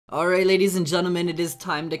Alright, ladies and gentlemen, it is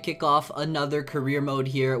time to kick off another career mode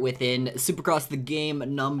here within Supercross the game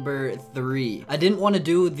number 3. I didn't want to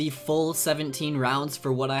do the full 17 rounds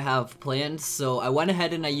for what I have planned, so I went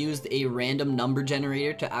ahead and I used a random number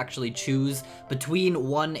generator to actually choose between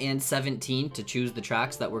 1 and 17 to choose the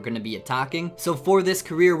tracks that we're going to be attacking. So for this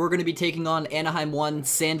career, we're going to be taking on Anaheim 1,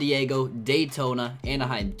 San Diego, Daytona,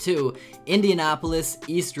 Anaheim 2, Indianapolis,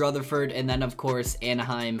 East Rutherford, and then of course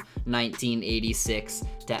Anaheim 1986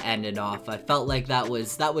 to end it off. I felt like that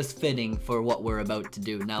was fitting for what we're about to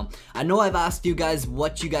do. Now, I know I've asked you guys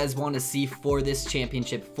what you guys want to see for this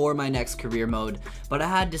championship for my next career mode, but I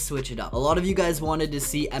had to switch it up. A lot of you guys wanted to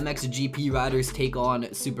see MXGP riders take on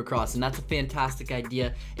Supercross, and that's a fantastic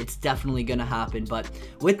idea. It's definitely gonna happen, but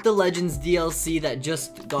with the Legends DLC that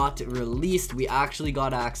just got released, we actually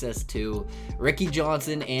got access to Ricky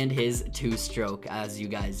Johnson and his two-stroke, as you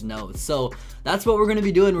guys know. So that's what we're gonna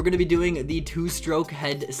be doing. We're gonna be doing the two-stroke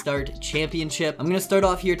Headstart Championship. I'm gonna start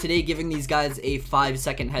off here today giving these guys a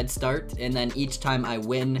 5-second head start, and then each time I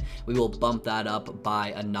win, we will bump that up by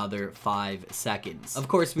another 5 seconds. Of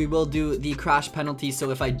course, we will do the crash penalty,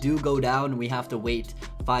 so if I do go down, we have to wait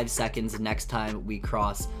 5 seconds next time we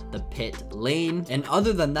cross the pit lane. And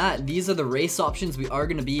other than that, these are the race options. We are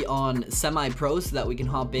going to be on semi-pro so that we can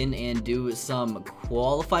hop in and do some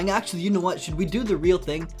qualifying. Actually, you know what? Should we do the real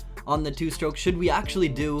thing on the two-stroke? Should we actually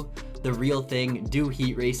do the real thing, do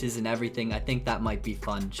heat races and everything? I think that might be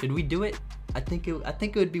fun. Should we do it? I think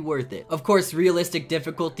it would be worth it. Of course, realistic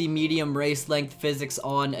difficulty, medium, race length, physics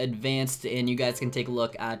on advanced, and you guys can take a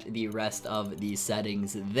look at the rest of the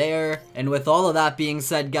settings there. And with all of that being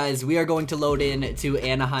said, guys, we are going to load in to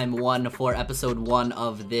Anaheim 1 for episode 1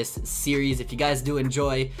 of this series. If you guys do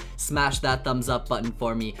enjoy, smash that thumbs up button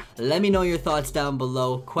for me. Let me know your thoughts down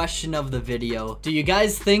below. Question of the video: do you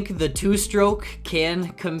guys think the two-stroke can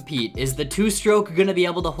compete? Is the two-stroke gonna be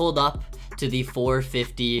able to hold up to the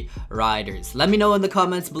 450 riders? Let me know in the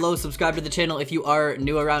comments below. Subscribe to the channel if you are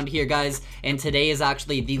new around here, guys. And today is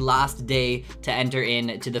actually the last day to enter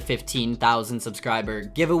in to the 15,000 subscriber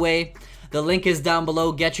giveaway. The link is down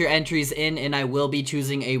below. Get your entries in, and I will be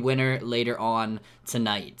choosing a winner later on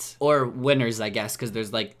tonight. Or winners, I guess, because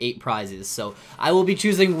there's like 8 prizes. So I will be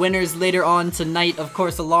choosing winners later on tonight. Of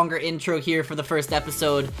course, a longer intro here for the first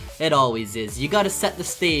episode. It always is. You got to set the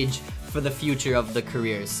stage for the future of the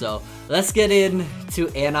career. So let's get in to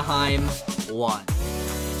Anaheim 1.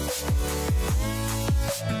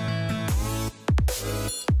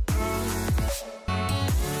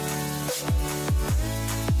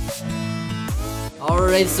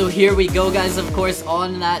 Alright, so here we go, guys, of course,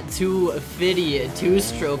 on that 250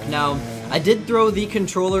 two-stroke. Now, I did throw the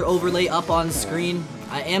controller overlay up on screen.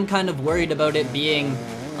 I am kind of worried about it being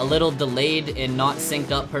a little delayed and not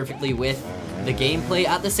synced up perfectly with the gameplay.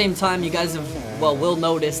 At the same time, you guys will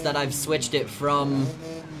notice that I've switched it from...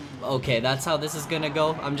 Okay, that's how this is gonna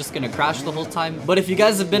go. I'm just gonna crash the whole time. But if you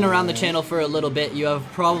guys have been around the channel for a little bit, you have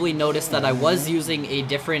probably noticed that I was using a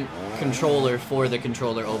different controller for the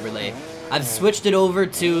controller overlay. I've switched it over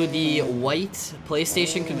to the white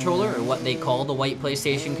PlayStation controller, or what they call the white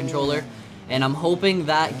PlayStation controller, and I'm hoping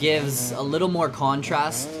that gives a little more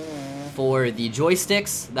contrast for the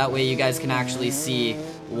joysticks. That way you guys can actually see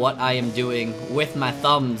what I am doing with my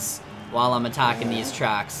thumbs while I'm attacking these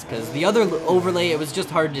tracks, because the other overlay, it was just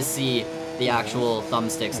hard to see the actual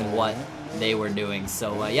thumbsticks and what they were doing.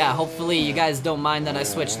 So yeah, hopefully you guys don't mind that I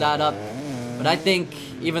switched that up. But I think,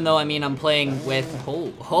 even though, I mean, I'm playing with,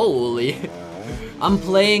 I'm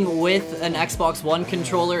playing with an Xbox One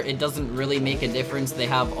controller, it doesn't really make a difference. They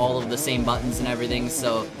have all of the same buttons and everything,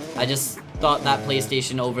 so I just thought that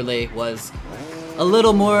PlayStation overlay was a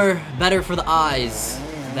little more better for the eyes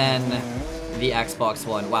than the Xbox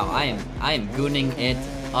One. Wow, I am gooning it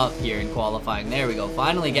up here in qualifying. There we go,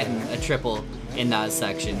 finally getting a triple in that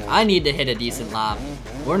section. I need to hit a decent lap.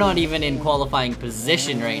 We're not even in qualifying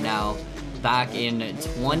position right now. Back in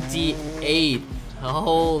 28th.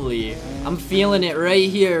 Holy, I'm feeling it right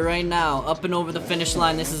here, right now. Up and over the finish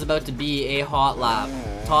line. This is about to be a hot lap.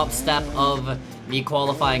 Top step of the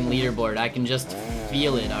qualifying leaderboard. I can just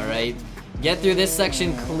feel it, alright? Get through this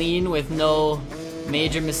section clean with no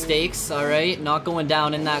major mistakes, alright? Not going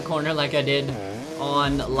down in that corner like I did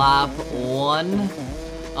on lap 1.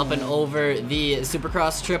 Up and over the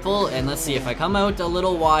Supercross triple. And let's see if I come out a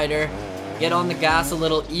little wider, get on the gas a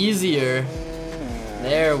little easier.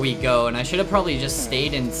 There we go. And I should have probably just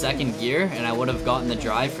stayed in second gear and I would have gotten the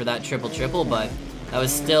drive for that triple, but that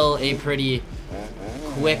was still a pretty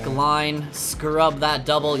quick line. Scrub that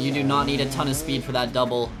double. You do not need a ton of speed for that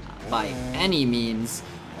double by any means.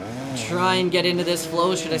 Try and get into this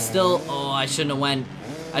flow. Should I still... Oh, I shouldn't have went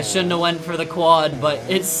I shouldn't have went for the quad, but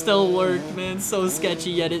it still worked, man. So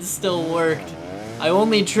sketchy, yet it still worked. I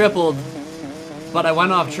only tripled, but I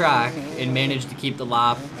went off track and managed to keep the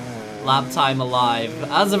lap time alive.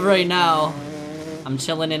 As of right now, I'm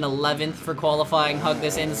chilling in 11th for qualifying. Hug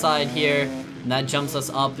this inside here, and that jumps us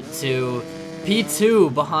up to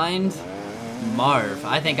P2 behind Marv.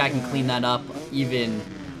 I think I can clean that up even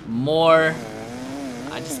more.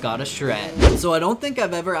 I just got a shred. So I don't think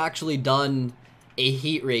I've ever actually done a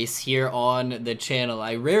heat race here on the channel.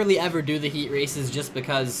 I rarely ever do the heat races just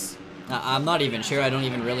because I'm not even sure. I don't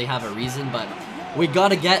even really have a reason, but we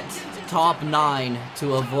gotta get top 9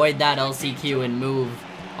 to avoid that LCQ and move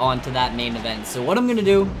on to that main event. So what I'm gonna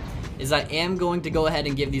do is I am going to go ahead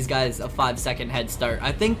and give these guys a 5-second head start.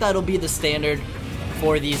 I think that'll be the standard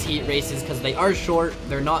for these heat races because they are short,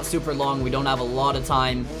 they're not super long, we don't have a lot of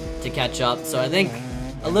time to catch up. So I think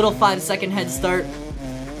a little 5-second head start,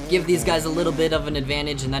 give these guys a little bit of an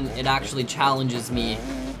advantage, and then it actually challenges me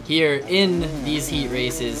here in these heat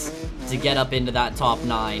races to get up into that top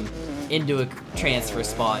 9, into a transfer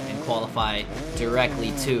spot, and qualify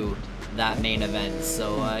directly to that main event.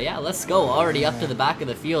 So yeah, let's go. Already up to the back of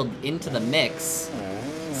the field, into the mix.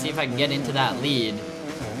 See if I can get into that lead.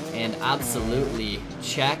 And absolutely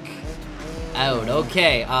check out.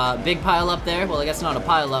 Okay, big pile up there. Well, I guess not a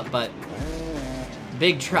pile up, but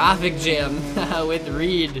big traffic jam with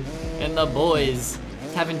Reed and the boys.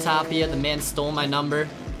 Tevin Tapia, the man stole my number.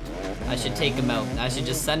 I should take him out. I should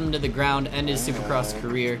just send him to the ground, end his Supercross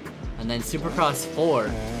career, and then Supercross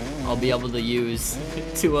 4, I'll be able to use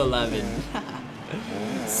 211.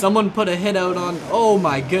 Someone put a hit out on, oh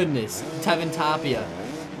my goodness, Tevin Tapia,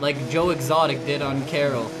 like Joe Exotic did on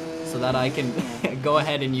Carroll, so that I can go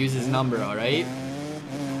ahead and use his number, alright?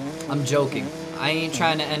 I'm joking. I ain't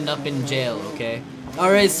trying to end up in jail, okay?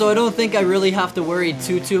 Alright, so I don't think I really have to worry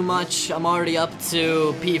too much. I'm already up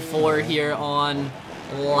to P4 here on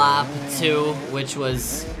lap 2, which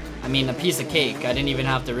was, I mean, a piece of cake. I didn't even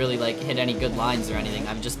have to really like hit any good lines or anything.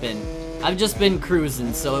 I've just been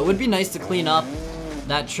cruising. So it would be nice to clean up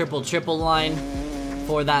that triple line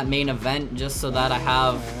for that main event, just so that I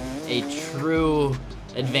have a true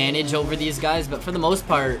advantage over these guys. But for the most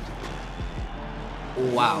part,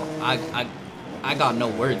 wow, I got no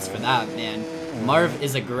words for that, man. Marv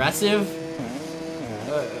is aggressive.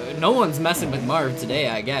 No one's messing with Marv today,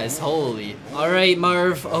 I guess. Holy. Alright,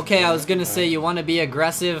 Marv. Okay, I was gonna say you want to be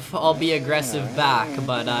aggressive, I'll be aggressive back.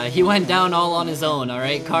 But he went down all on his own,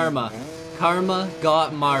 alright? Karma. Karma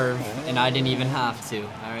got Marv, and I didn't even have to.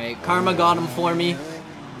 Alright, Karma got him for me.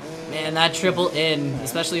 Man, that triple in,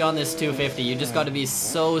 especially on this 250, you just gotta be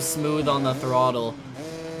so smooth on the throttle.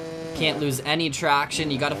 Can't lose any traction.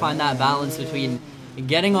 You gotta find that balance between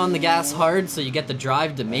getting on the gas hard so you get the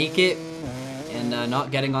drive to make it, and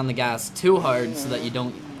not getting on the gas too hard so that you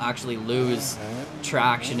don't actually lose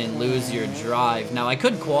traction and lose your drive. Now, I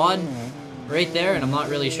could quad right there, and I'm not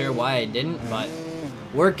really sure why I didn't, but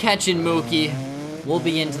we're catching Mookie. We'll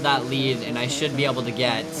be into that lead, and I should be able to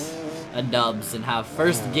get a dubs and have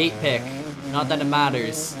first gate pick. Not that it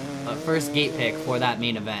matters, but first gate pick for that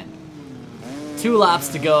main event. 2 laps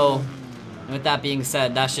to go, and with that being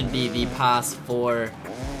said, that should be the pass for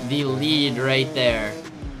the lead right there.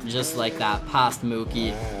 Just like that, past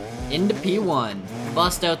Mookie, into P1.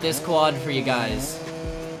 Bust out this quad for you guys.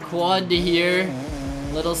 Quad to here,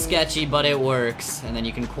 little sketchy, but it works. And then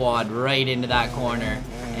you can quad right into that corner,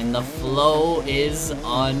 and the flow is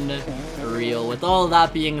unreal. With all of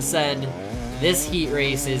that being said, this heat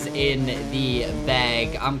race is in the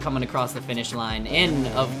bag. I'm coming across the finish line in,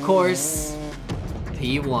 of course,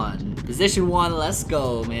 P1. Position 1, let's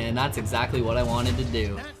go, man. That's exactly what I wanted to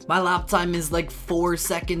do. My lap time is like 4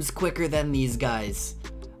 seconds quicker than these guys.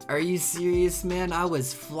 Are you serious, man? I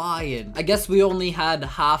was flying. I guess we only had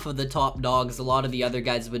half of the top dogs. A lot of the other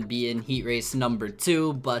guys would be in heat race number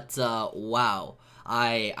 2, but wow.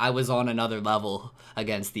 I was on another level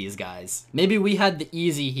against these guys. Maybe we had the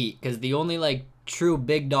easy heat, because the only like true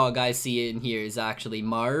big dog I see in here is actually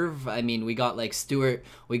Marv. I mean, we got like Stewart,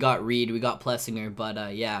 we got Reed, we got Plessinger,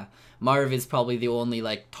 but yeah, Marv is probably the only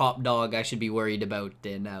like top dog I should be worried about,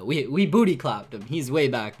 and we booty clapped him. He's way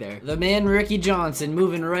back there. The man Ricky Johnson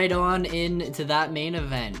moving right on into that main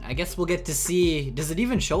event. I guess we'll get to see, does it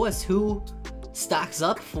even show us who stacks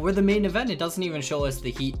up for the main event? It doesn't even show us the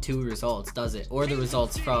Heat 2 results, does it? Or the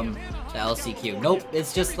results from the LCQ. Nope,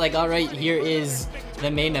 it's just like, alright, here is the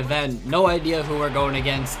main event. No idea who we're going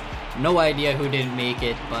against. No idea who didn't make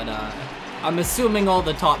it, but I'm assuming all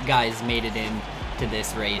the top guys made it in to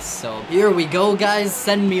this race. So here we go, guys.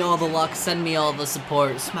 Send me all the luck, send me all the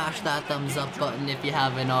support. Smash that thumbs up button if you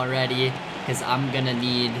haven't already, because I'm gonna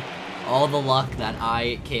need all the luck that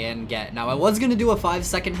I can get. Now, I was going to do a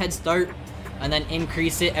 5-second head start and then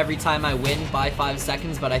increase it every time I win by 5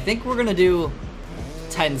 seconds, but I think we're going to do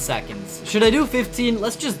 10 seconds. Should I do 15?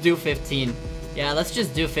 Let's just do 15. Yeah, let's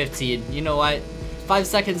just do 15. You know what? 5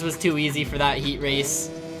 seconds was too easy for that heat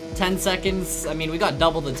race. 10 seconds, I mean, we got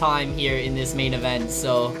double the time here in this main event,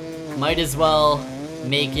 so might as well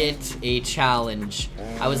make it a challenge.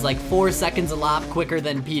 I was like 4 seconds a lap quicker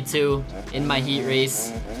than P2 in my heat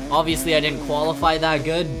race. Obviously, I didn't qualify that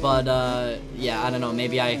good, but yeah, I don't know,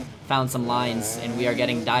 maybe I found some lines and we are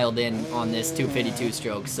getting dialed in on this 252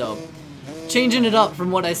 stroke, so changing it up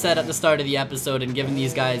from what I said at the start of the episode and giving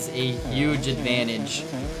these guys a huge advantage.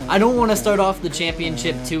 I don't want to start off the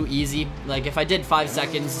championship too easy. Like, if I did 5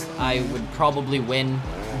 seconds, I would probably win,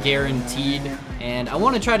 guaranteed. And I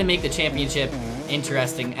want to try to make the championship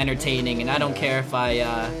interesting, entertaining, and I don't care if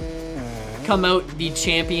I come out the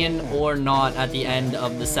champion or not at the end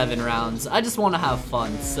of the 7 rounds. I just want to have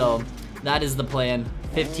fun, so that is the plan.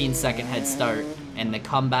 15-second head start, and the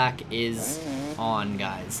comeback is on,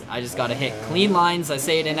 guys. I just gotta hit clean lines. I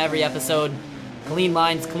say it in every episode. Clean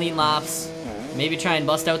lines, clean laps. Maybe try and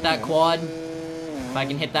bust out that quad. If I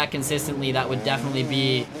can hit that consistently, that would definitely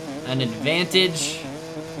be an advantage.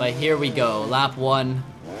 But here we go. Lap 1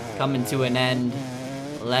 coming to an end.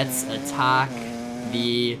 Let's attack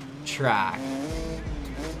the track.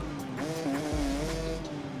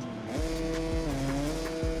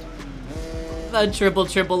 That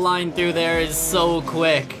triple line through there is so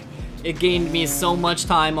quick. It gained me so much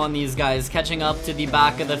time on these guys. Catching up to the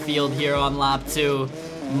back of the field here on lap 2.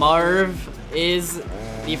 Marv is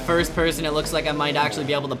the first person it looks like I might actually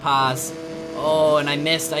be able to pass. Oh, and I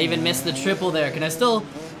missed. I even missed the triple there. Can I still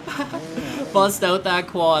bust out that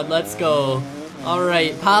quad? Let's go.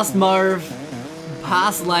 Alright, past Marv,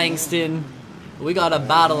 past Langston. We got a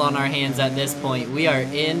battle on our hands at this point. We are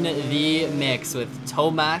in the mix with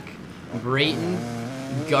Tomac, Brayton,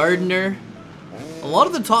 Gardner. A lot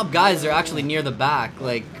of the top guys are actually near the back.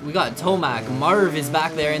 Like, we got Tomac. Marv is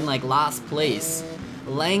back there in, like, last place.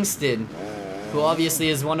 Langston, who obviously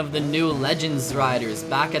is one of the new Legends riders,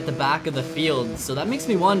 back at the back of the field. So that makes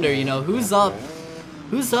me wonder, you know, who's up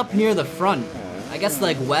near the front? I guess,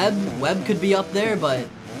 like, Webb could be up there, but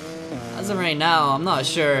as of right now, I'm not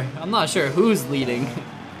sure. I'm not sure who's leading.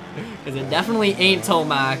 Because it definitely ain't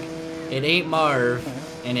Tomac, it ain't Marv,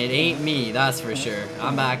 and it ain't me, that's for sure.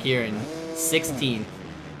 I'm back here in 16th.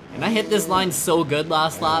 And I hit this line so good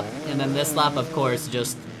last lap, and then this lap, of course,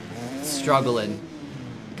 just struggling.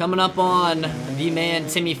 Coming up on the man,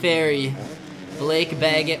 Timmy Ferry. Blake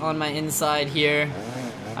Baggett on my inside here.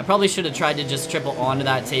 I probably should have tried to just triple onto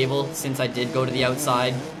that table since I did go to the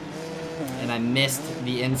outside. And I missed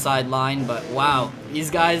the inside line, but wow, these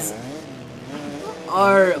guys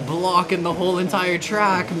are blocking the whole entire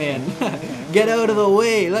track, man. Get out of the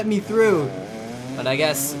way, let me through. But I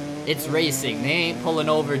guess it's racing. They ain't pulling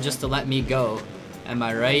over just to let me go. Am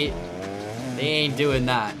I right? They ain't doing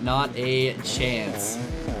that. Not a chance.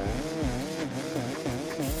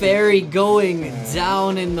 Ferry going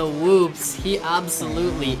down in the whoops. He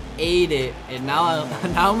absolutely ate it. And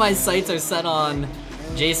now my sights are set on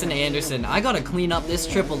Jason Anderson. I gotta clean up this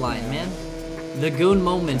triple line, man. The goon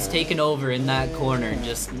moment's taken over in that corner.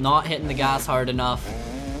 Just not hitting the gas hard enough.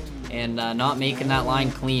 And not making that line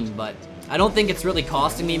clean. But I don't think it's really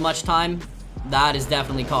costing me much time. That is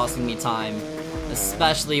definitely costing me time.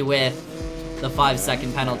 Especially with the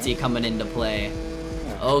 5-second penalty coming into play.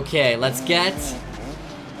 Okay, let's get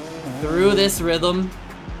through this rhythm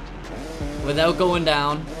without going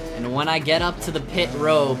down. And when I get up to the pit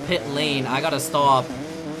lane, I gotta stop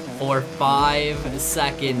for 5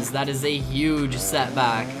 seconds. That is a huge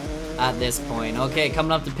setback at this point. Okay,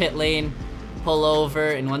 coming up to pit lane, pull over,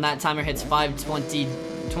 and when that timer hits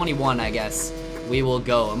 5:21, I guess, we will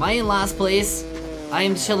go. Am I in last place? I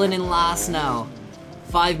am chilling in last now.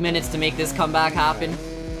 5 minutes to make this comeback happen.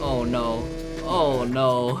 Oh no. Oh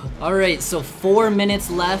no. Alright, so 4 minutes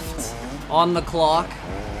left on the clock.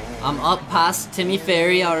 I'm up past Timmy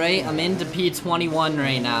Ferry, alright? I'm into P21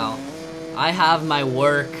 right now. I have my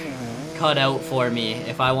work cut out for me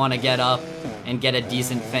if I want to get up and get a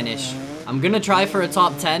decent finish. I'm gonna try for a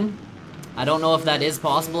top 10. I don't know if that is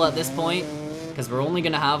possible at this point, because we're only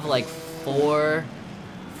gonna have like four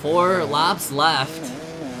laps left.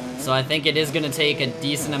 So I think it is gonna take a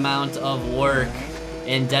decent amount of work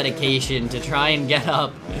and dedication to try and get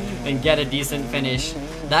up and get a decent finish.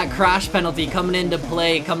 That crash penalty coming into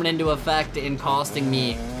play, coming into effect, and costing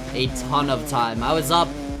me a ton of time. I was up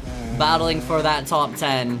battling for that top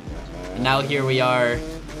 10, and now here we are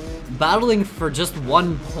battling for just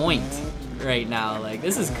 1 point right now. Like,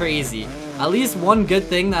 this is crazy. At least one good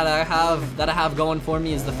thing that I have going for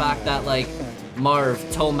me is the fact that, like, Marv,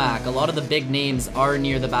 Tomac, a lot of the big names are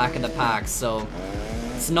near the back of the pack, so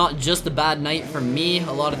it's not just a bad night for me.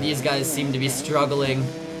 A lot of these guys seem to be struggling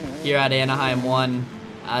here at Anaheim 1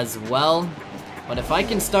 as well. But if I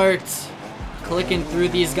can start clicking through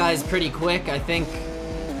these guys pretty quick, I think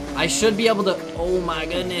I should be able to... Oh my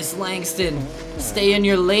goodness, Langston. Stay in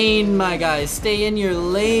your lane, my guy. Stay in your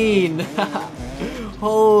lane.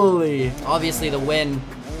 Holy. Obviously the win.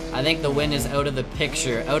 I think the win is out of the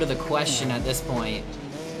picture, out of the question at this point.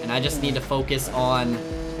 And I just need to focus on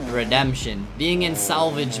redemption. Being in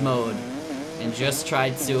salvage mode. And just try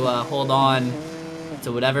to hold on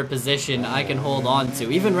to whatever position I can hold on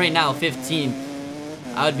to. Even right now, 15th.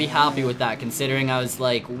 I would be happy with that, considering I was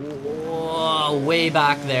like, whoa, way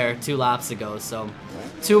back there 2 laps ago. So,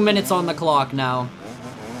 2 minutes on the clock now.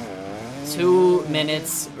 2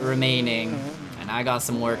 minutes remaining. And I got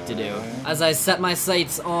some work to do. As I set my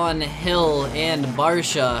sights on Hill and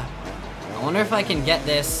Barsha, I wonder if I can get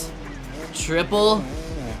this triple.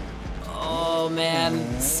 Oh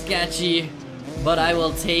man, sketchy. But I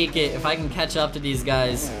will take it if I can catch up to these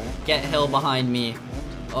guys. Get Hill behind me.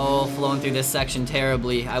 Oh, flowing through this section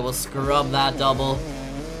terribly. I will scrub that double.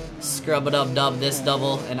 Scrub it up, dub this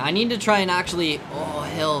double. And I need to try and actually... Oh,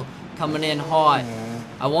 Hill coming in hot.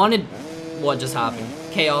 I wanted... What just happened?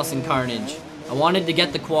 Chaos and Carnage. I wanted to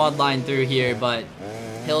get the quad line through here, but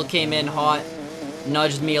Hill came in hot,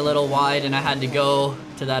 nudged me a little wide, and I had to go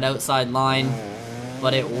to that outside line.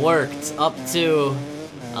 But it worked. Up to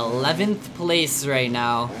 11th place right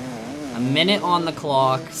now. A minute on the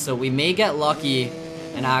clock, so we may get lucky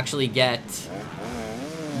and actually get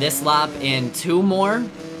this lap and 2 more.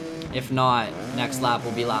 If not, next lap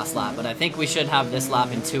will be last lap. But I think we should have this lap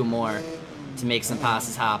and 2 more to make some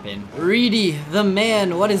passes happen. Reedy, the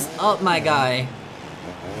man, what is up, my guy?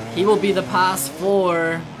 He will be the pass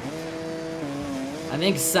for, I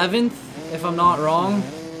think, 7th, if I'm not wrong.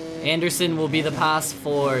 Anderson will be the pass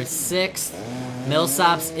for 6th.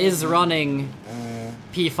 Millsaps is running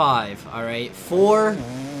P5, alright? 4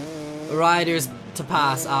 riders to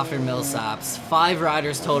pass after Millsaps. 5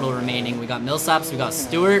 riders total remaining. We got Millsaps, we got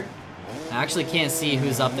Stewart. I actually can't see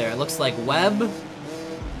who's up there. It looks like Webb.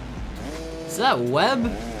 Is that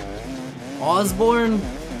Webb? Osborne?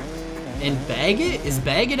 And Baggett? Is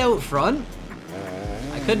Baggett out front?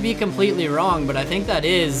 I could be completely wrong, but I think that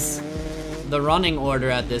is the running order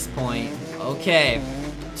at this point. Okay,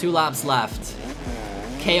 2 laps left.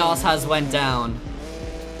 Chaos has went down.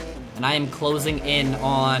 And I am closing in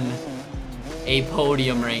on a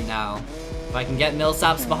podium right now. If I can get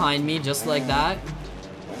Millsaps behind me just like that.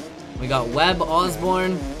 We got Webb,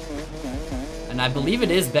 Osborne, and I believe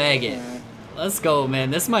it is Baggett. Let's go,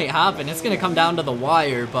 man. This might happen. It's gonna come down to the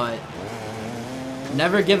wire, but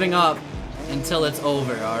never giving up until it's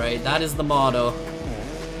over, alright? That is the motto.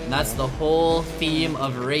 And that's the whole theme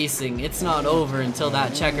of racing. It's not over until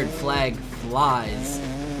that checkered flag flies.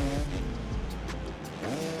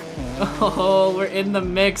 Oh, we're in the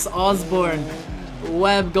mix. Osborne.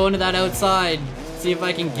 Webb going to that outside. See if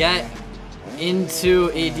I can get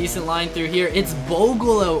into a decent line through here. It's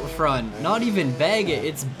Bogle out front. Not even Baggett.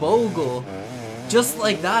 It's Bogle. Just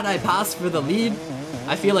like that, I passed for the lead.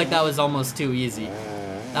 I feel like that was almost too easy.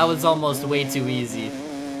 That was almost way too easy.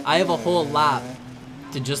 I have a whole lap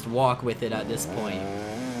to just walk with it at this point.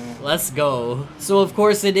 Let's go. So of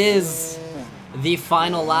course it is the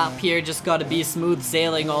final lap here. Just gotta be smooth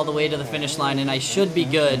sailing all the way to the finish line, and I should be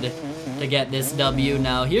good to get this W.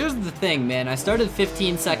 Now here's the thing, man. I started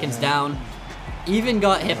 15 seconds down, even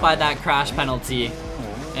got hit by that crash penalty,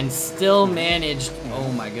 and still managed, oh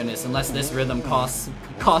my goodness, unless this rhythm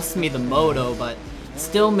costs me the moto, but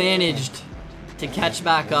still managed to catch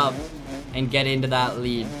back up and get into that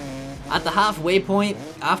lead. At the halfway point,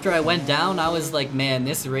 after I went down, I was like, man,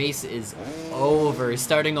 this race is over.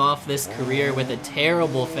 Starting off this career with a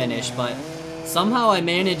terrible finish, but somehow I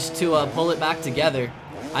managed to pull it back together.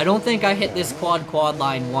 I don't think I hit this quad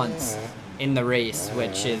line once in the race,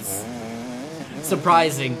 which is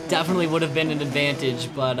surprising. Definitely would have been an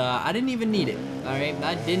advantage, but I didn't even need it. Alright,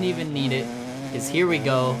 I didn't even need it, because here we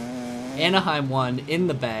go. Anaheim 1 in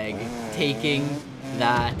the bag, taking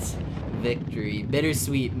that victory.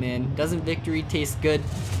 Bittersweet, man. Doesn't victory taste good?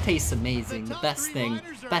 Tastes amazing. The best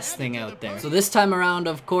thing out there. So this time around,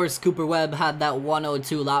 of course, Cooper Webb had that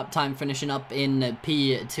 1:02 lap time, finishing up in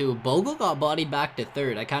P2. Bogle got bodied back to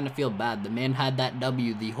 3rd. I kind of feel bad. The man had that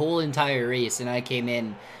W the whole entire race, and I came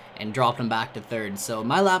in and dropped him back to 3rd. So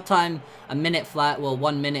my lap time, a minute flat, well,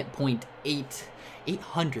 1 minute .8.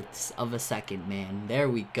 800ths of a second, man. There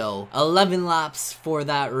we go. 11 laps for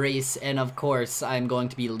that race, and of course, I'm going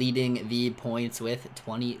to be leading the points with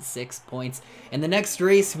 26 points. In the next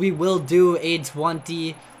race, we will do a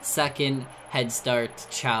 20-second head start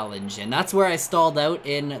challenge, and that's where I stalled out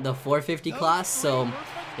in the 450 class, so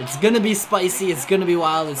it's gonna be spicy, it's gonna be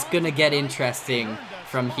wild, it's gonna get interesting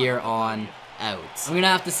from here on out. I'm gonna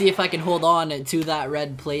have to see if I can hold on to that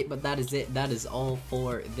red plate, but that is it. That is all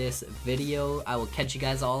for this video. I will catch you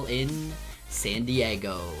guys all in San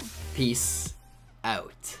Diego. Peace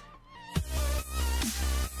out.